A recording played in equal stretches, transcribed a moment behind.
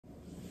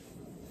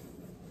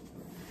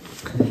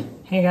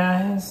Hey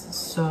guys,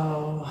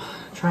 so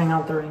trying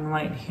out the ring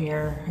light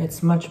here.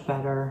 It's much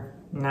better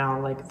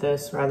now like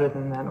this rather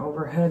than that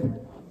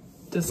overhead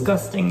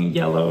disgusting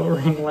yellow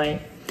ring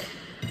light.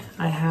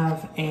 I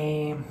have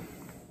a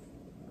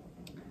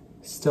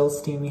still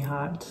steamy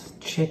hot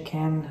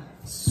chicken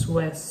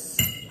Swiss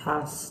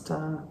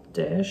pasta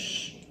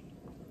dish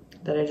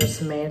that I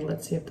just made.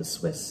 Let's see if the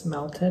Swiss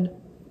melted.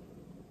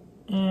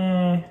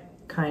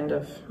 Kind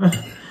of.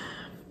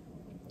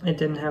 It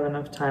didn't have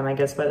enough time. I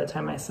guess by the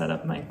time I set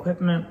up my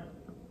equipment,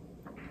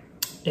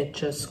 it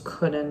just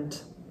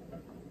couldn't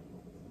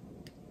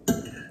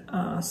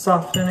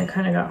soften. It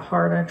kind of got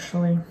hard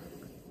actually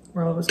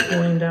while it was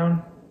cooling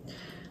down.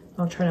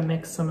 I'll try to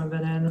mix some of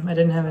it in. I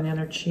didn't have any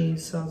other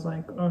cheese, so I was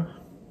like, oh.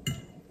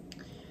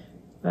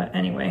 But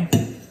anyway,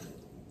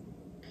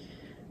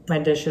 my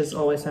dishes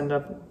always end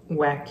up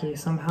wacky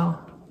somehow.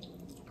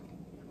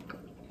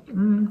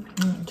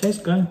 It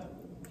tastes good.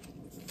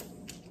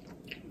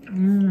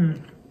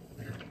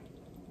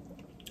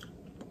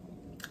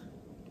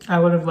 I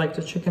would have liked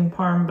a chicken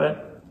parm,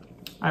 but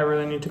I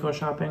really need to go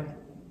shopping.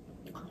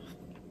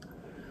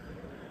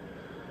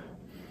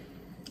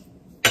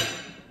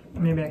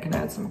 Maybe I can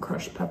add some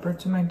crushed pepper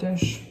to my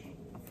dish.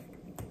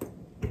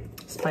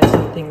 Spice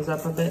things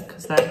up a bit,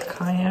 because that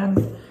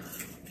cayenne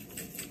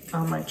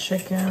on my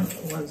chicken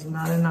was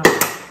not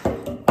enough.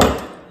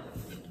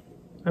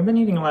 I've been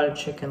eating a lot of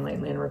chicken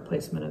lately in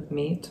replacement of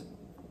meat.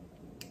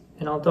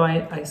 And although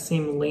I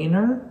seem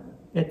leaner,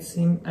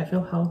 I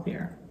feel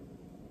healthier.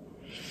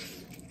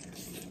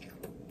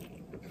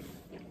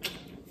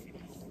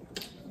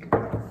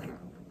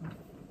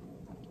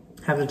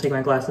 I have to take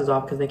my glasses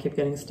off because they keep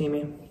getting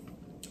steamy.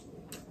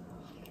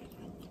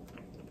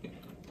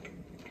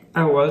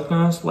 I was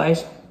gonna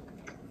slice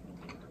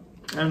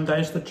and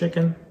dice the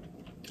chicken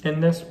in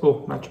this.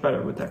 Oh, much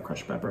better with that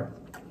crushed pepper.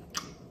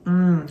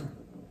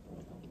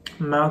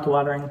 Mouth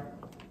watering.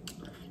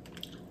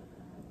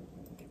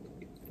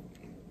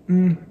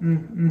 And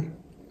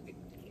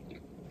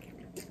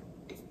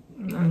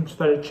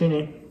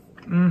fettuccine.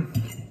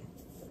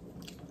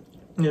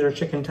 These are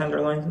chicken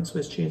tenderloins and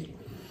Swiss cheese.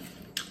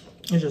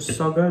 It's just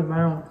so good.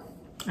 Wow.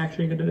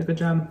 Actually, you did a good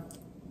job.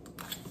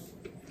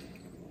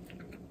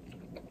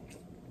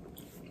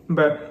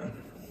 But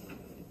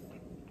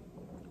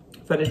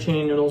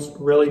fettuccine noodles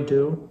really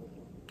do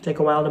take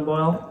a while to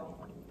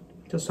boil,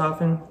 to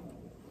soften.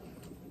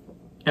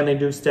 And they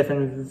do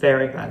stiffen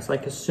very fast.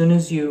 Like as soon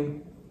as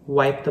you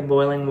wipe the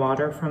boiling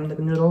water from the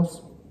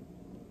noodles,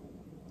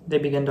 they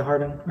begin to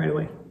harden right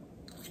away.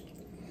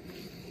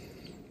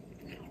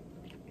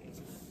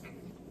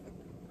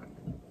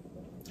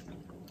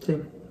 See,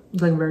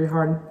 it's like very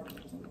hard,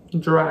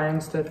 dry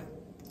and stiff.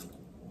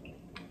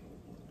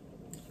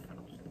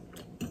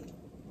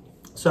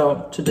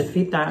 So to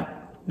defeat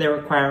that, they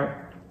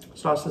require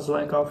sauces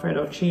like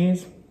Alfredo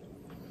cheese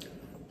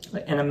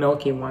and a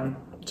milky one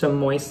to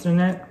moisten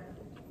it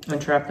and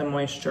trap the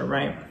moisture,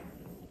 right?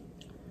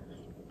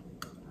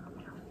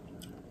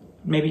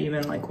 Maybe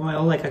even like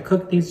oil. Like I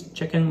cooked these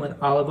chicken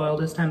with olive oil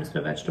this time instead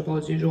of vegetable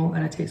as usual,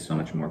 and it tastes so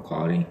much more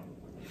quality.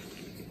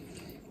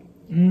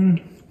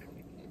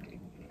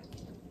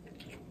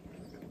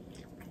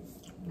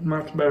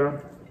 Much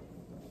better.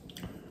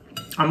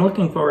 I'm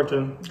looking forward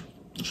to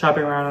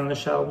shopping around on the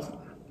shelves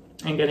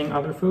and getting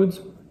other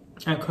foods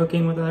and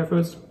cooking with other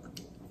foods.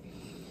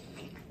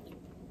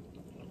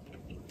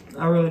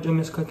 I really do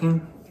miss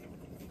cooking.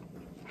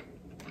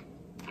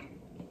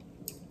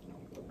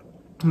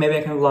 Maybe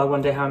I can vlog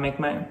one day how I make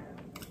my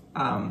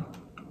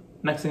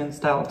Mexican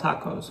style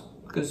tacos,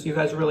 because you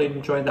guys really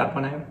enjoyed that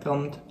when I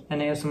filmed an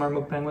ASMR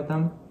mukbang with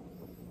them.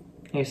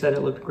 And you said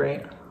it looked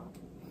great.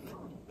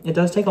 It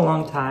does take a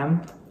long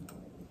time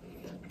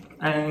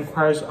and it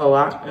requires a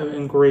lot of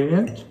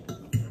ingredients,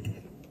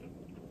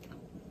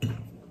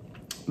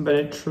 but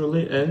it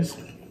truly is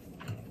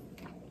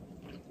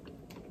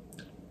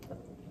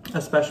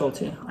a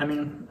specialty. I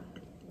mean,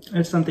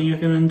 it's something you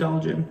can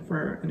indulge in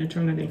for an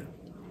eternity.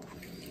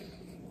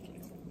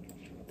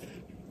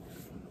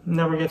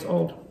 Never gets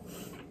old.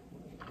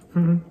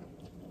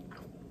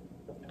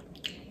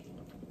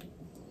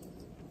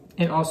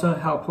 It's also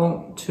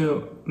helpful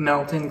to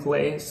melt and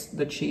glaze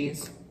the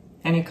cheese,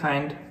 any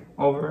kind,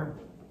 over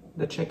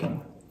the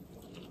chicken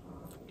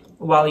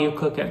while you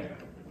cook it.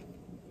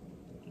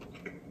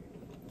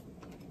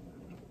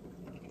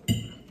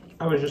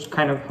 I was just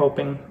kind of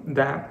hoping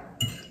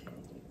that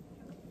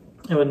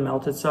it would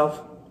melt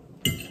itself,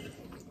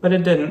 but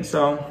it didn't,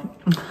 so.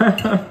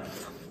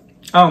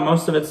 Oh,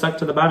 most of it stuck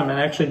to the bottom. It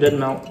actually did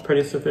melt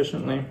pretty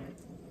sufficiently.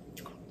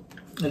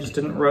 I just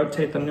didn't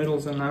rotate the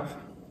noodles enough.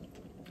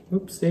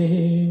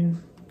 Oopsie.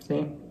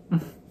 See?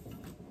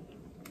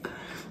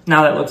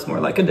 Now that looks more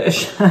like a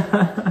dish.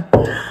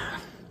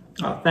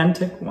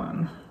 Authentic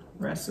one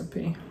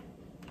recipe.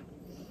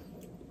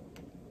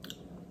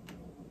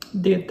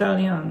 The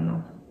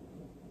Italiano.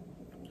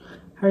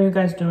 How are you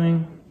guys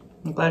doing?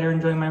 I'm glad you're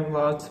enjoying my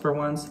vlogs for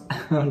once.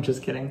 I'm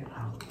just kidding.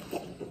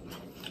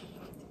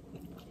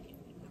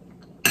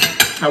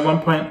 At one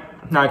point,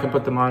 now I can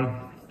put them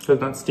on so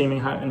it's not steaming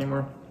hot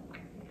anymore.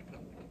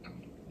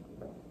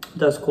 It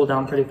does cool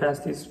down pretty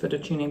fast, these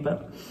fettuccine,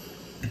 but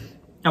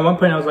at one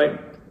point I was like,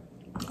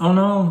 oh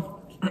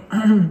no,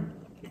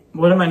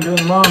 what am I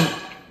doing wrong?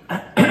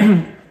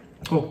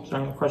 Oh,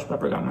 sorry, crushed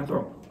pepper got in my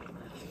throat.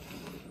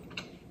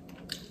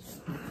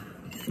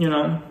 You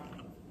know,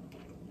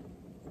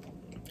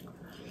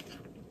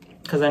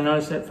 because I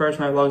noticed at first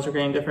my vlogs were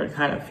getting different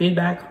kind of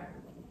feedback.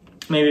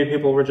 Maybe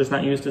people were just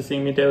not used to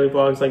seeing me daily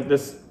vlogs. Like,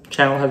 this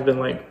channel has been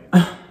like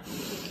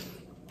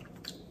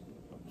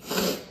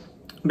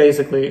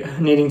basically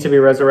needing to be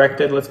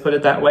resurrected, let's put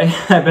it that way.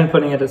 I've been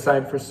putting it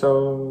aside for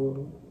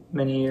so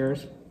many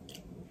years.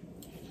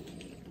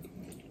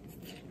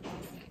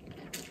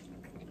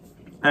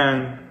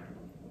 And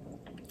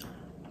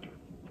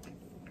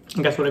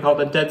I guess what I call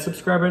the dead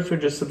subscribers who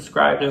just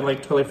subscribed and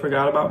like totally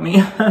forgot about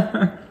me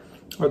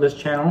or this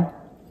channel.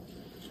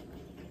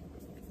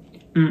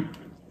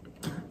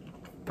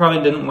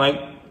 Probably didn't like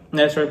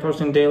that I started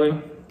posting daily.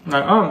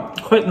 Like, oh,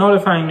 quit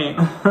notifying me.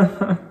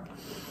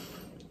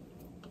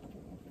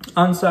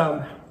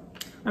 Unsub.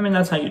 I mean,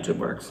 that's how YouTube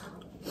works.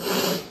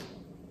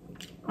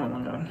 Oh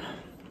my god.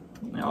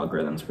 The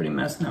algorithm's pretty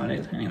messed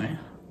nowadays anyway.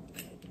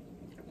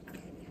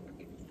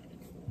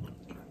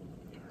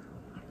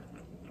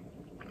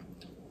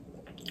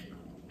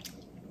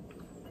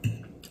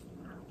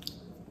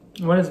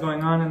 What is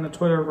going on in the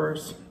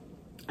Twitterverse?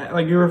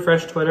 Like, you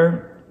refresh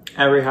Twitter,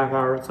 every half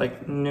hour it's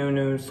like new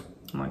news.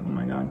 I'm like, oh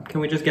my god, can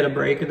we just get a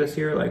break this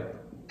year? Like,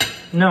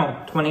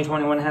 no,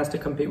 2021 has to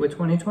compete with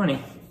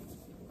 2020.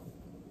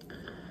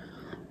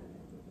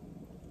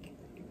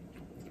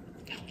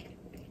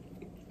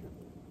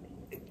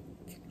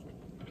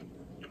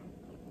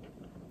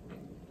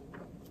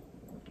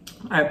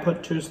 I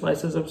put 2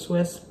 slices of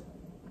Swiss.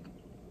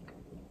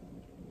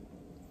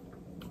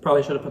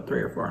 Probably should have put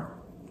 3 or 4.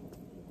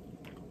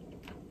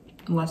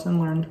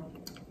 Lesson learned.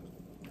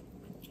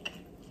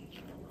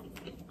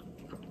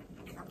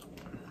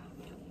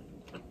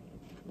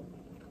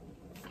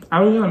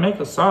 I was gonna make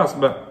a sauce,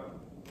 but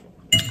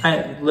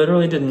I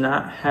literally did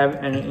not have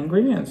any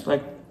ingredients.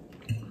 Like,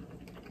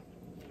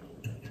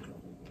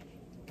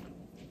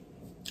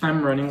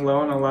 I'm running low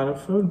on a lot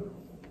of food.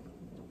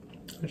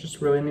 I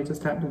just really need to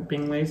stop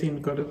being lazy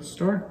and go to the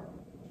store.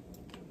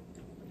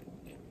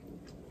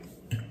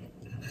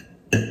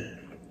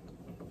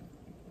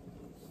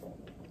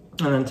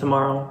 And then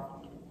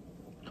tomorrow,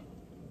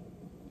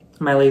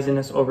 my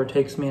laziness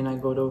overtakes me and I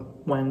go to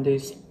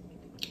Wendy's.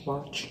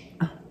 Watch.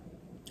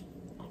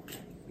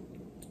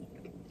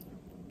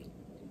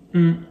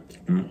 I've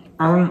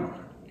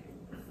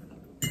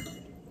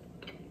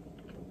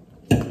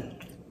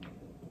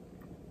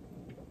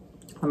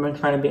been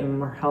trying to be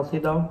more healthy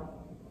though.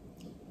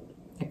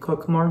 I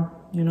cook more,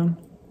 you know.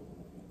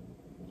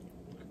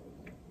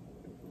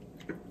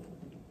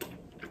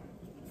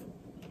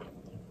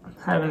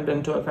 I haven't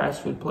been to a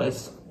fast food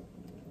place.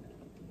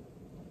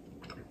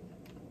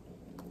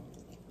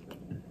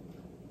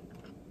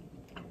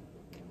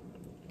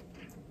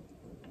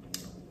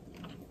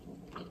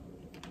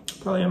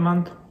 Probably a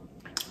month.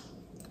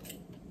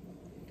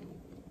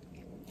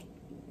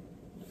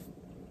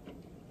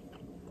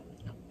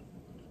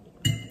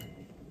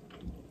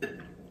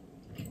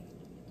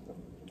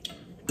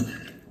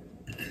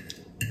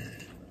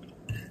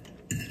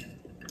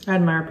 I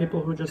admire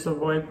people who just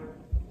avoid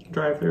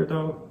drive-through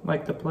though,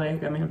 like the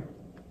plague. I mean,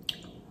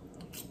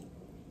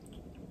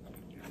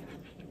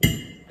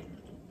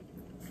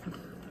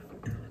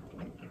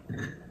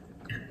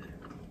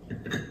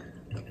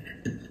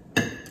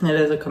 it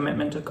is a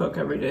commitment to cook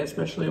every day,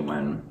 especially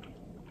when,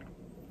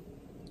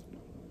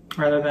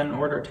 rather than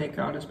order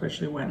takeout,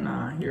 especially when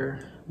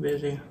you're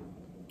busy.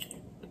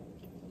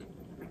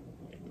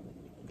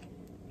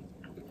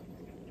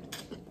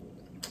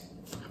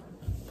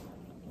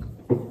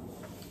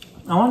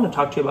 I wanted to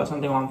talk to you about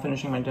something while I'm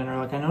finishing my dinner.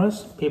 Like, I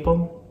noticed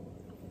people,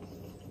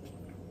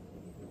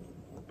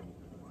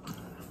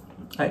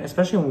 like,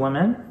 especially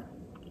women,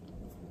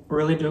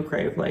 really do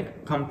crave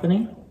like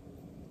company.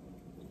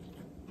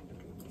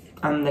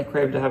 And they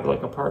crave to have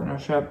like a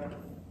partnership.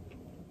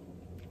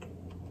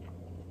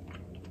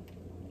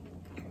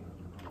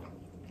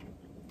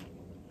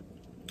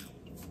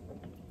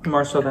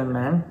 More so than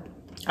men.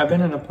 I've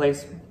been in a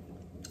place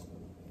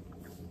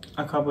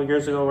a couple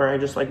years ago where I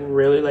just like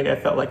really like, I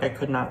felt like I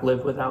could not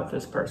live without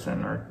this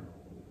person, or,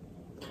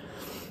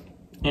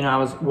 you know, I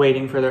was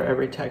waiting for their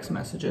every text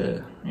message,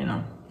 you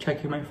know,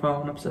 checking my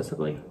phone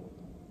obsessively.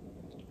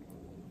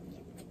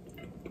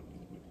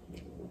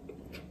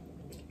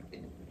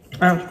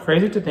 And it's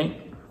crazy to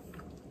think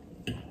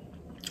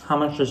how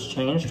much has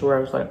changed to where I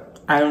was like,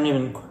 I don't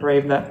even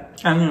crave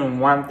that. I don't even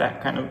want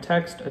that kind of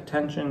text,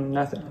 attention,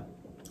 nothing.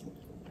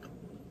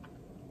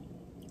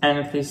 And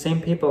if these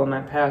same people in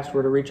my past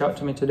were to reach out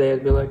to me today,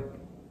 I'd be like,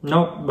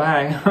 nope,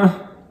 bye.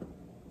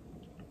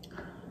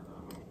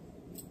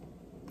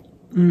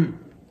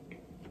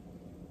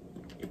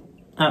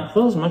 It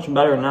feels much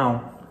better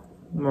now,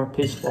 more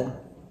peaceful.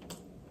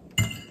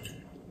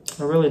 It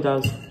really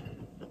does.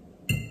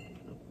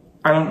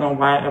 I don't know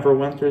why I ever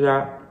went through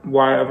that,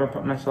 why I ever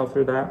put myself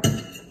through that.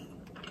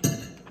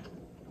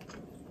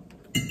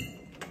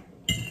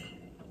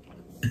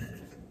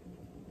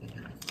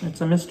 It's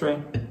a mystery.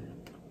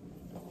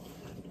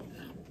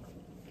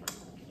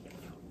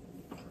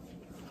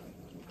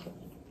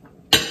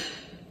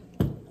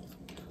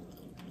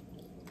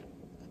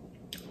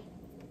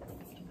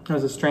 It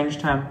was a strange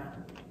time.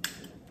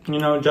 You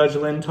know, Judge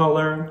Lynn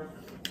Toller,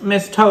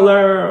 Miss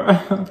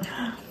Toller.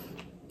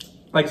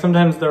 Like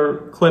sometimes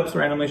their clips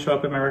randomly show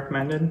up in my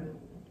recommended.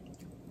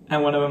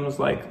 And one of them was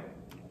like,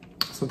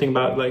 something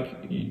about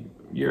like,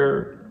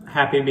 you're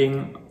happy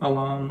being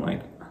alone,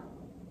 like.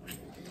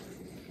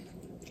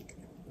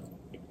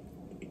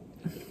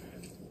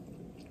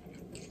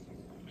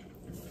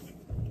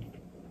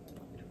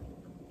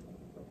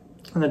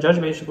 And the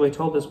judge basically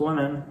told this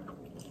woman,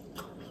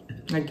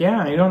 like,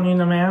 yeah, you don't need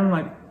a man,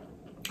 like,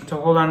 to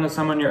hold on to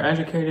someone. You're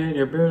educated,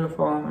 you're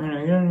beautiful, you know,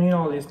 you don't need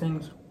all these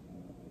things.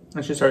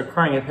 And she started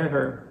crying. It hit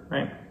her,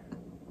 right?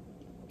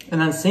 And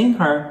then seeing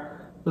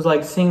her was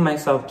like seeing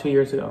myself 2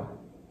 years ago.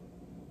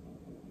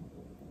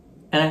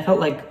 And I felt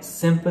like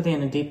sympathy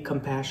and a deep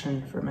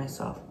compassion for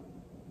myself.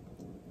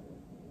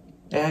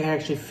 I can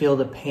actually feel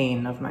the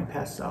pain of my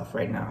past self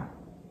right now.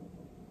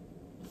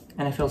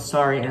 And I feel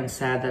sorry and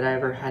sad that I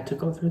ever had to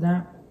go through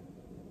that.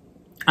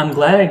 I'm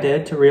glad I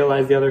did, to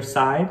realize the other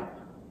side.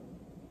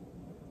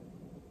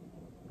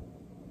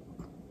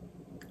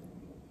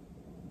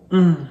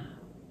 I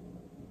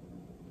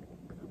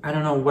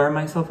don't know where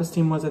my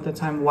self-esteem was at the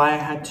time, why I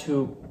had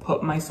to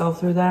put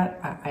myself through that.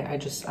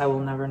 I will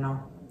never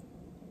know.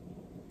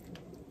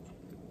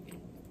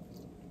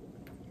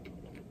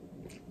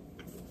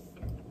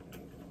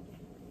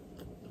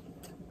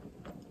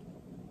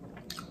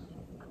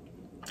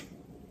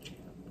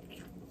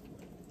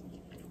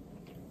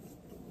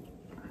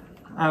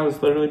 I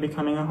was literally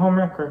becoming a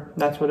homewrecker.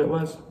 That's what it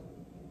was.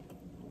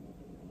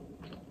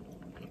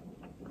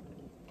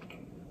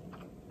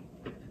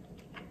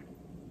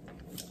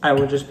 I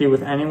would just be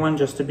with anyone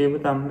just to be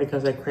with them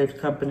because I craved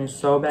company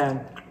so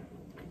bad.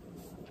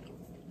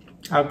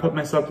 I would put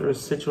myself through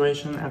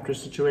situation after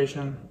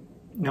situation.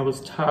 It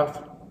was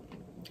tough.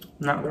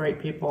 Not the right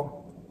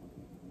people.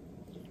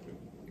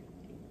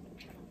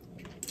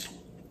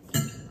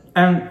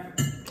 And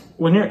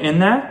when you're in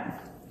that,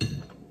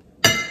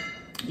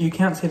 you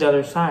can't see the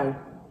other side.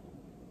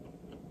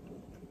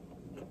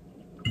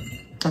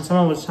 And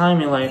someone was telling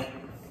me, like,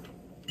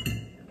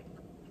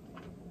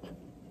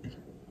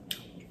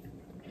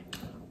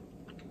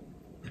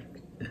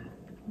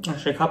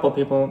 actually a couple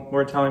people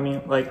were telling me,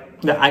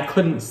 like, that I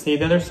couldn't see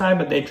the other side,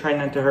 but they tried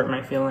not to hurt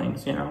my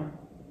feelings, you know?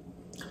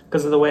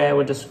 Because of the way I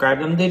would describe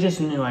them, they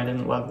just knew I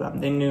didn't love them.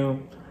 They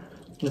knew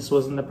this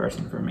wasn't the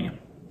person for me.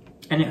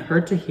 And it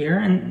hurt to hear,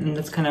 and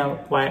that's kind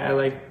of why I,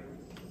 like,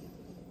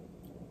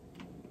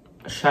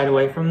 shied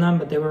away from them,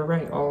 but they were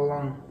right all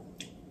along.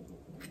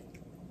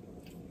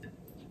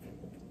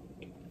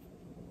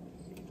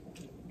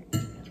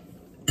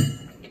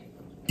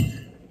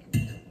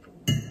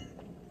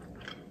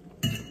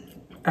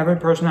 Every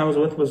person I was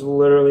with was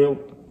literally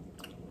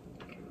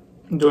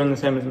doing the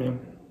same as me.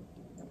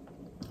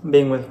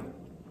 Being with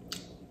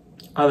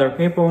other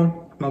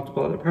people,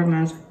 multiple other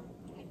partners.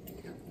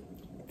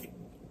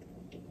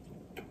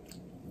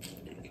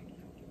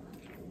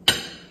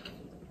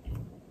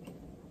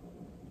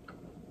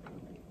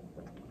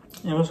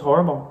 It was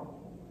horrible.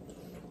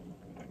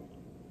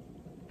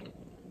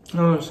 It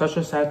was such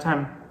a sad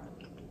time.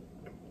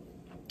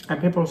 And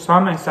people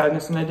saw my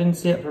sadness and I didn't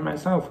see it for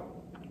myself.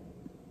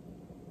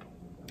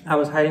 I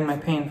was hiding my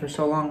pain for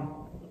so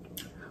long.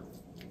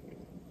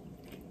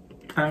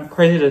 And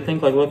crazy to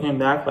think, like, looking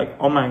back, like,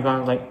 oh my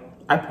god, like,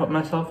 I put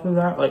myself through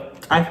that. Like,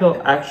 I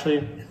feel actually,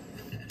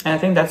 and I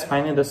think that's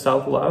finally the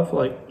self-love.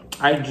 Like,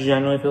 I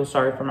genuinely feel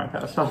sorry for my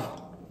past self.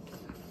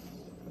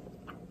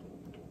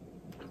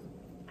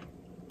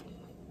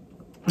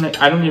 Like,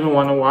 I don't even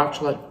want to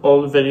watch, like,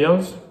 old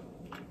videos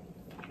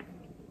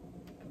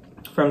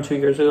from 2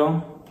 years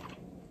ago.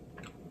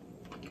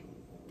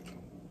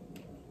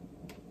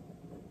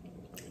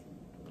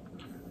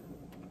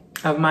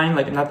 Of mine,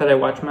 like, not that I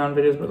watch my own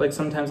videos, but like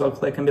sometimes I'll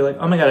click and be like,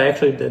 oh my god, I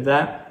actually did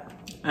that.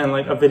 And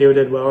like a video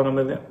did well, and I'm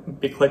gonna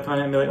be clicked on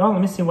it and be like, oh,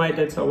 let me see why it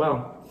did so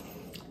well.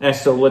 And I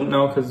still wouldn't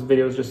know because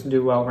videos just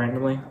do well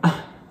randomly.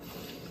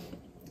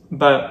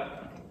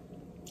 But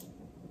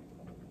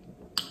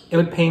it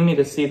would pain me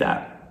to see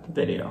that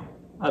video.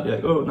 I'd be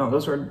like, oh no,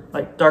 those were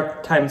like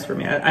dark times for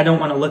me. I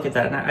don't want to look at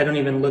that, and I don't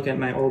even look at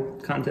my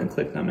old content,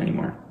 click them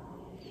anymore.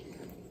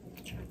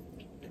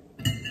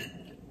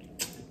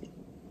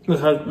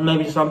 Because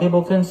maybe some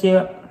people can see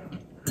it.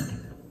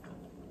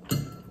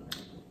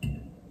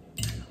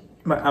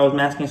 But I was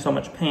masking so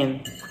much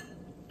pain.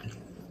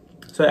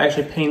 So it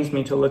actually pains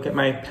me to look at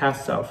my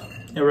past self.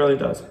 It really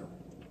does.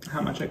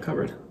 How much I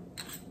covered.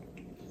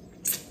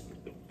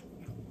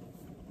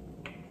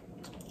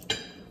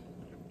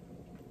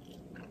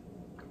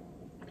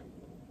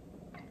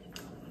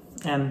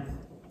 And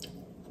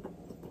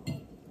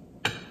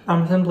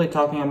I'm simply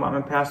talking about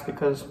my past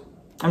because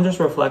I'm just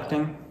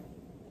reflecting.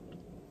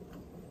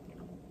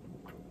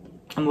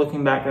 I'm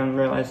looking back and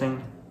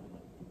realizing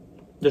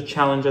the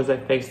challenges I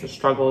faced, the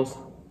struggles,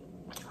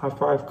 how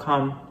far I've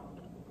come.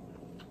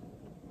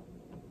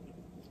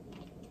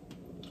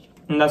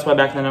 And that's why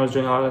back then I was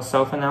doing a lot of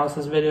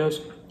self-analysis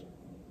videos,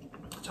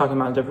 talking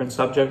about different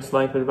subjects,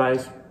 life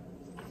advice.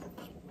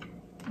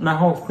 My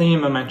whole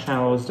theme of my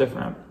channel was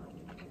different.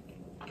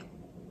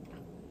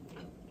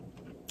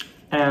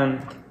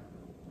 And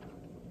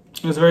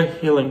it was a very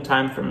healing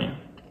time for me,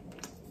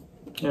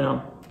 you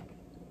know.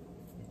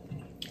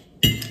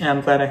 And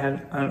I'm glad I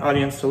had an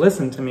audience to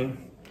listen to me.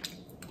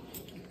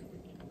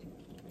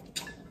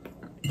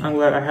 I'm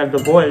glad I had the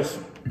voice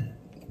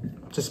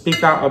to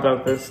speak out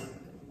about this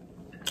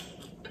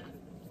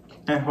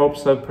in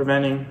hopes of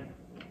preventing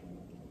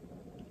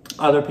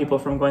other people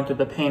from going through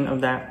the pain of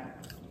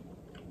that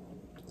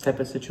type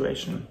of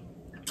situation.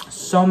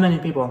 So many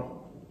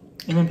people,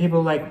 even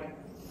people like,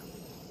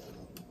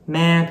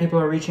 man, people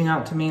are reaching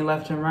out to me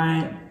left and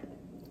right.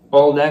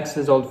 Old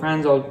exes, old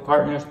friends, old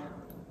partners.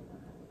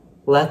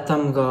 Let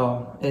them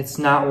go. It's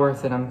not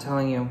worth it, I'm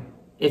telling you.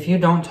 If you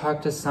don't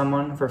talk to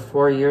someone for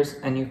 4 years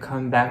and you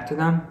come back to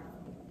them,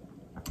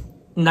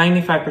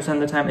 95% of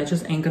the time, it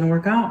just ain't gonna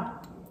work out.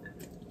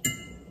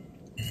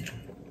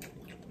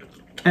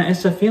 And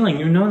it's a feeling,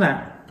 you know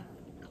that.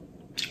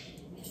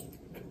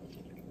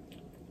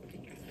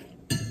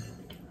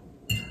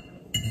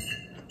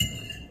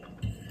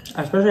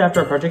 Especially after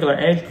a particular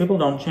age, people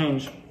don't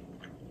change.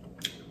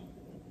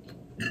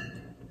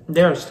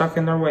 They are stuck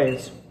in their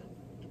ways.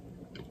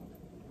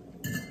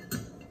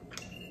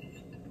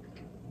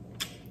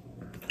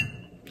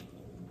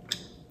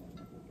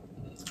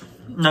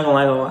 Not gonna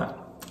lie though,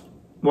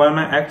 one of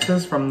my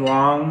exes from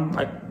long,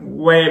 like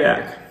way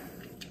back,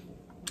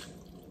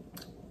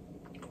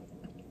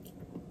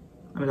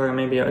 I'm talking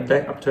maybe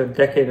up to a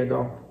decade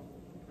ago,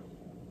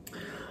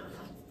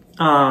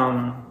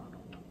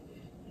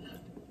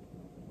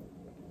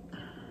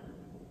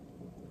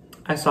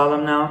 I saw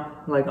them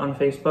now, like on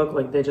Facebook,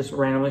 like they just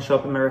randomly show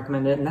up in my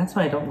recommended, and that's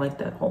why I don't like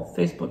that whole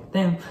Facebook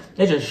thing.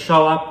 They just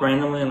show up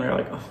randomly and they're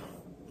like, oh.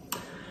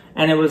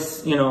 And it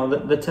was, you know,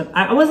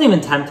 I wasn't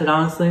even tempted,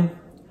 honestly,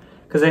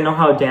 because I know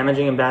how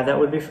damaging and bad that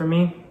would be for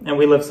me, and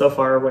we live so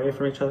far away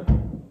from each other.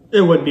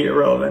 It would be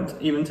irrelevant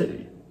even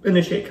to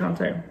initiate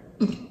contact.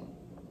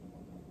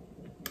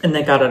 And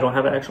thank God I don't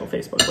have an actual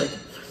Facebook. Like,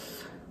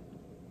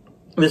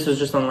 this was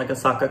just on like a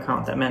sock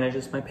account that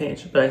manages my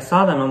page. But I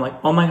saw them, I'm like,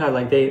 oh my God,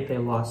 like they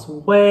lost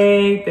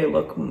weight, they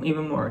look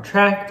even more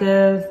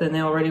attractive than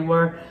they already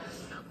were.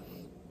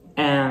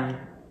 And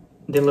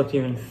they looked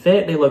even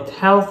fit, they looked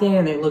healthy,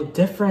 and they looked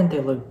different,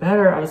 they looked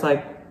better. I was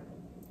like,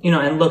 you know,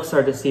 and looks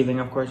are deceiving,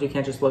 of course. You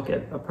can't just look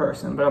at a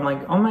person. But I'm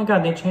like, oh my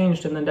God, they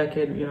changed in the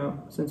decade, you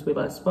know, since we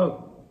last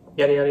spoke.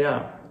 Yada, yada,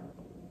 yada.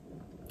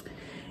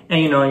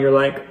 And, you know, you're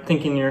like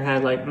thinking in your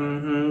head, like,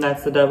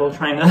 that's the devil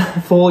trying to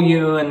fool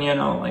you, and, you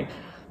know, like,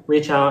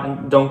 reach out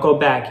and don't go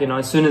back. You know,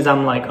 as soon as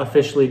I'm like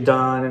officially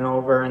done and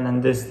over, and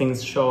then these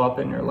things show up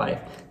in your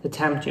life to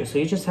tempt you. So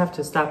you just have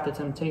to stop the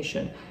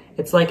temptation.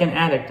 It's like an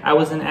addict. I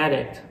was an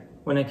addict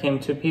when it came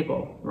to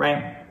people,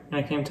 right?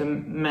 When it came to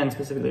men,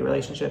 specifically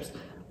relationships,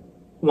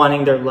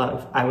 wanting their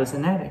love. I was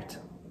an addict.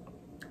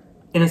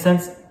 In a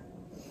sense,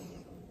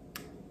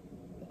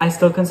 I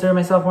still consider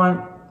myself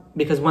one,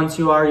 because once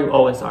you are, you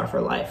always are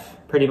for life,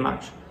 pretty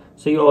much.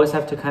 So you always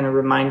have to kind of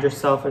remind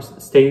yourself, or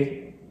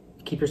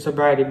keep your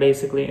sobriety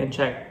basically in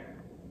check.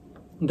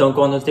 Don't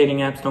go on those dating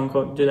apps, don't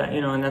go do that, you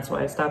know, and that's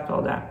why I stopped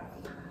all that.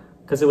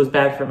 Because it was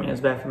bad for me, it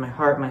was bad for my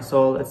heart, my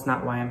soul. It's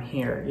not why I'm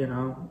here, you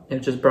know.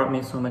 It just brought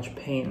me so much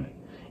pain.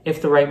 If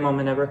the right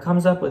moment ever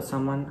comes up with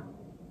someone,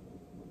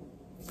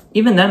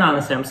 even then,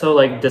 honestly, I'm so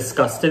like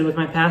disgusted with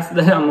my past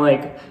that I'm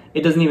like,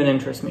 it doesn't even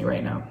interest me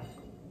right now.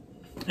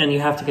 And you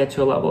have to get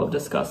to a level of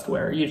disgust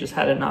where you just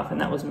had enough,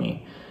 and that was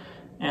me.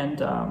 And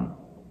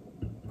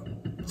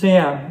so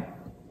yeah,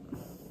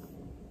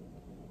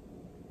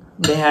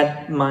 they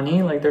had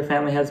money, like their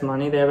family has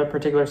money, they have a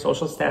particular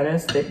social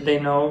status, they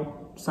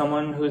know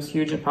someone who's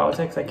huge in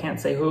politics, I can't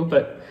say who,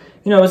 but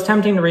you know, it was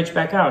tempting to reach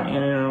back out, you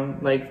know,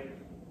 like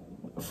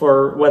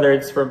for whether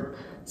it's for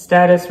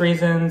status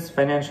reasons,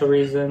 financial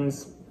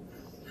reasons.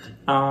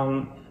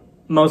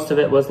 Most of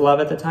it was love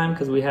at the time,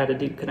 because we had a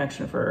deep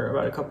connection for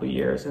about a couple of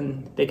years,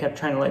 and they kept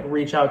trying to like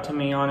reach out to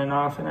me on and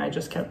off, and I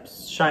just kept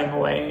shying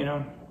away, you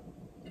know,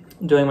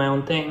 doing my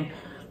own thing.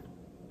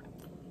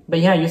 But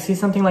yeah, you see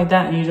something like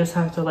that and you just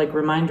have to like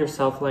remind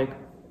yourself, like,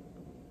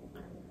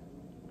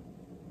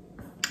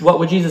 what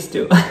would Jesus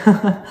do?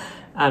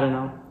 I don't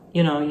know.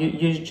 You know,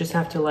 you just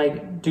have to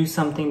like do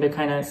something to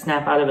kind of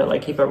snap out of it,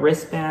 like keep a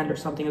wristband or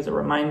something as a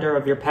reminder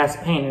of your past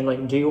pain, and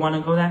like, do you want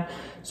to go that?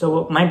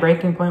 So my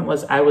breaking point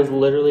was I was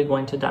literally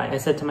going to die. I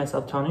said to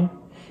myself, Tony,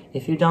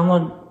 if you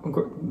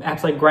download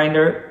apps like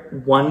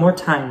Grindr one more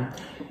time,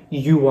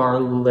 you are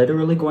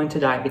literally going to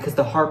die, because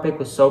the heartbreak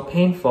was so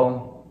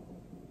painful.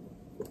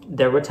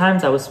 There were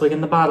times I was swigging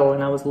the bottle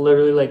and I was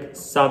literally like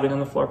sobbing on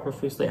the floor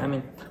profusely. I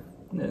mean,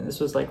 this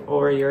was like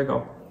over a year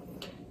ago.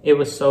 It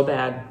was so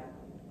bad.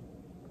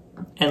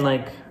 And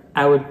like,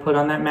 I would put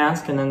on that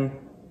mask and then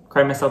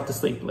cry myself to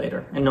sleep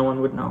later, and no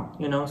one would know,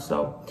 you know?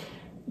 So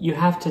you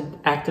have to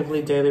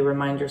actively daily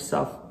remind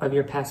yourself of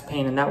your past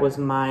pain. And that was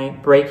my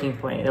breaking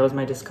point. That was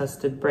my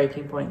disgusted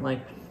breaking point.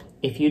 Like,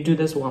 if you do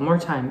this one more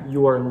time,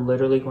 you are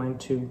literally going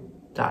to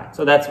die.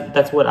 So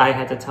that's what I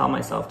had to tell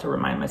myself to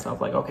remind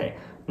myself, like, okay,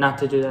 not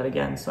to do that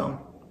again. So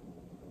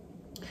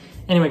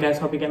anyway, guys,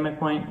 hope you get my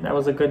point. That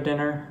was a good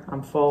dinner.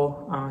 I'm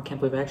full. I can't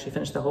believe I actually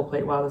finished the whole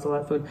plate. Wow, there's a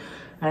lot of food.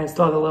 I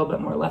still have a little bit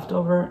more left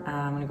over.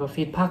 I'm gonna go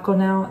feed Paco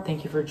now.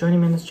 Thank you for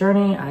joining me in this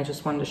journey. I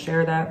just wanted to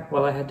share that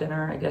while I had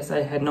dinner. I guess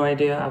I had no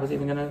idea I was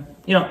even gonna,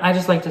 I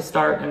just like to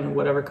start, and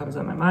whatever comes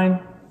on my mind,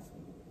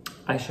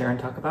 I share and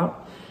talk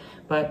about.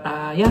 But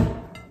yeah,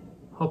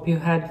 hope you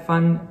had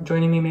fun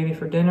joining me maybe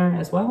for dinner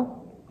as well.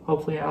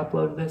 Hopefully I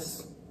upload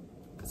this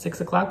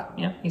 6 o'clock,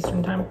 yeah,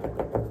 Eastern time.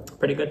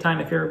 Pretty good time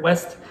if you're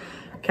West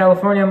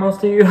California,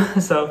 most of you.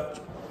 So,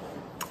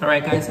 all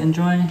right, guys,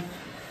 enjoy.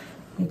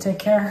 You take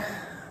care.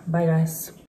 Bye, guys.